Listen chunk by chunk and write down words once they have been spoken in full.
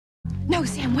No,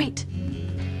 Sam, wait.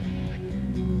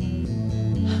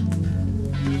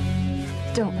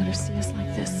 Don't let her see us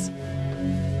like this.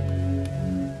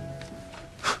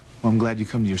 Well, I'm glad you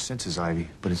come to your senses, Ivy,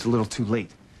 but it's a little too late.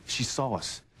 She saw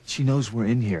us. She knows we're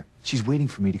in here. She's waiting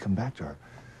for me to come back to her.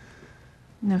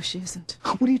 No, she isn't.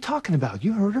 What are you talking about?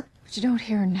 You heard her? But you don't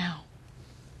hear her now.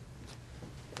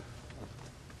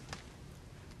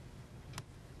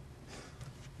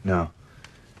 No.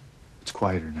 It's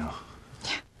quieter now.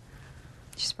 Yeah.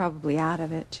 She's probably out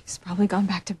of it. She's probably gone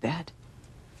back to bed.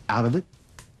 Out of it?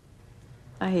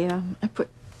 I put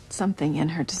something in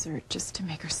her dessert just to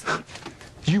make her sleep.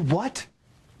 You what?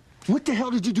 What the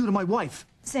hell did you do to my wife?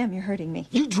 Sam, you're hurting me.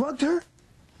 You drugged her?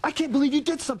 I can't believe you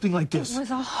did something like this. It was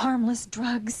a harmless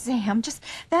drug, Sam. Just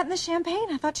that and the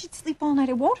champagne. I thought she'd sleep all night.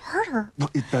 It won't hurt her.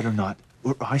 Well, it better not.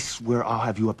 Or I swear I'll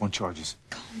have you up on charges.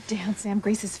 Calm down, Sam.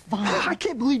 Grace is fine. I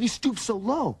can't believe you stooped so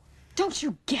low. Don't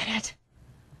you get it?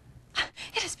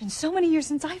 It has been so many years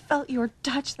since I felt your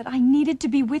touch that I needed to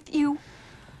be with you.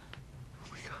 Oh,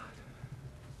 my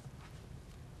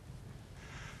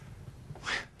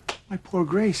God. My poor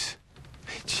Grace.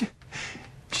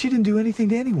 She didn't do anything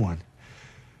to anyone.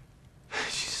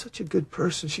 She's such a good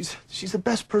person. She's the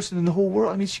best person in the whole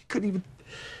world. I mean, she couldn't even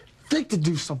think to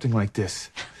do something like this.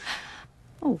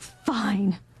 Oh,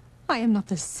 fine. I am not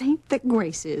the saint that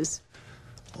Grace is.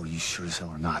 Oh, you sure as hell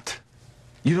are not.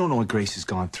 You don't know what Grace has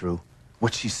gone through,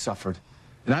 what she's suffered.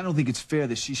 And I don't think it's fair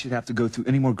that she should have to go through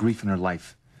any more grief in her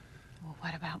life. Well,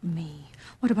 what about me?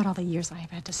 What about all the years I have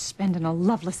had to spend in a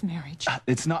loveless marriage?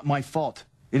 It's not my fault.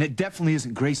 And it definitely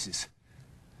isn't Grace's.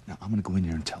 Now, I'm gonna go in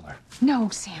there and tell her. No,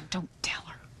 Sam, don't tell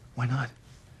her. Why not?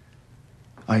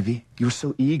 Ivy, you were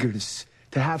so eager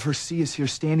to have her see us here,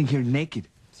 standing here naked.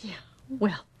 Yeah,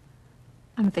 well,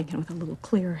 I'm thinking with a little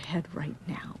clearer head right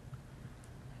now.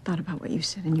 Thought about what you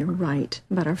said, and you're right.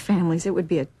 About our families, it would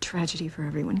be a tragedy for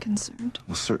everyone concerned.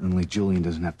 Well, certainly Julian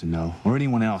doesn't have to know, or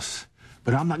anyone else.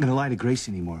 But I'm not gonna lie to Grace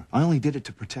anymore. I only did it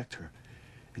to protect her.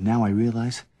 And now I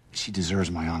realize she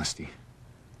deserves my honesty.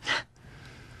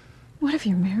 What if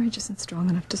your marriage isn't strong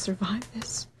enough to survive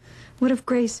this? What if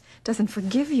Grace doesn't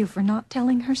forgive you for not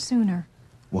telling her sooner?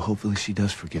 Well, hopefully she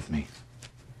does forgive me.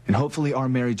 And hopefully our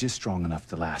marriage is strong enough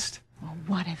to last. Well,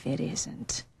 what if it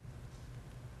isn't?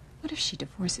 What if she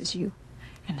divorces you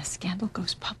and the scandal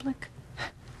goes public?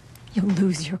 You'll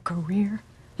lose your career.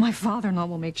 My father-in-law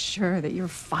will make sure that you're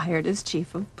fired as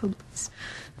chief of police.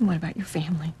 And what about your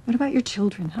family? What about your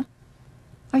children, huh?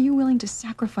 Are you willing to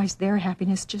sacrifice their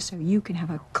happiness just so you can have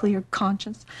a clear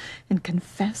conscience and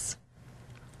confess?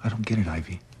 I don't get it,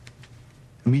 Ivy.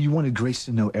 I mean, you wanted Grace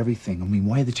to know everything. I mean,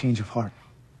 why the change of heart?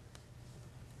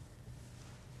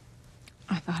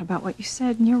 I thought about what you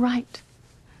said, and you're right.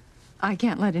 I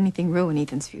can't let anything ruin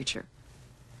Ethan's future.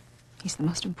 He's the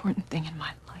most important thing in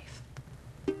my life.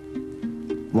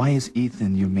 Why is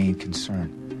Ethan your main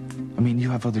concern? I mean, you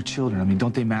have other children. I mean,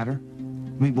 don't they matter?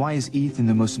 I mean, why is Ethan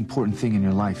the most important thing in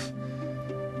your life?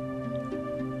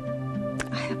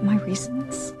 I have my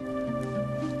reasons.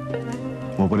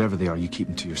 Well, whatever they are, you keep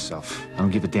them to yourself. I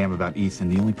don't give a damn about Ethan.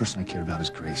 The only person I care about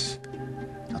is Grace.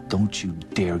 Now, don't you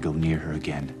dare go near her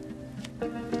again.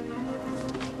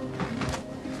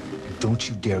 Don't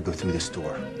you dare go through this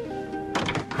door.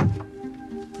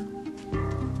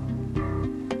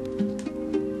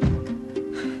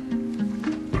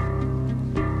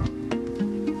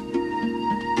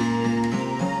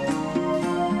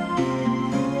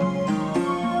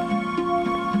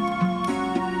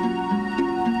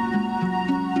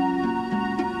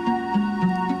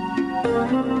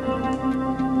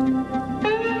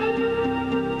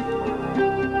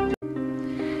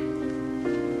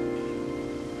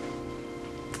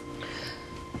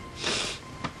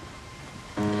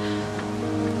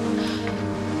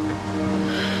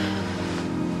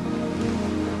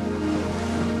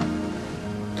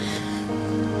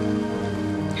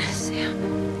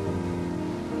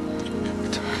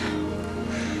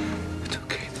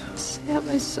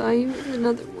 I saw you with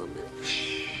another woman.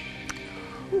 Shh.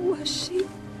 Who was she?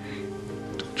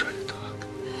 Don't try to talk.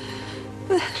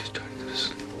 But, Just try to go to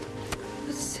sleep.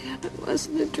 but Sam, it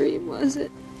wasn't a dream, was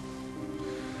it?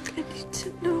 I need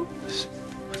to know. Listen,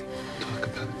 we'll talk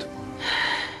about it tomorrow.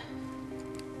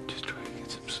 Just try to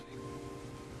get some sleep.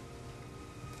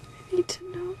 I need to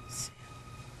know, Sam.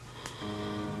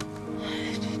 I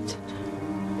need to know.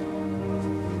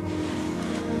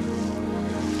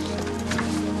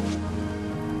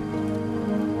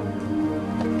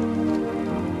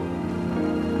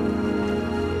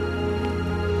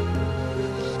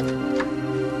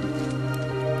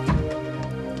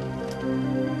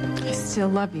 I still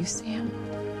love you, Sam.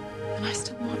 And I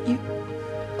still want you.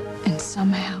 And so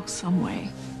somehow, some way,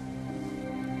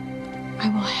 I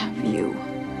will have you.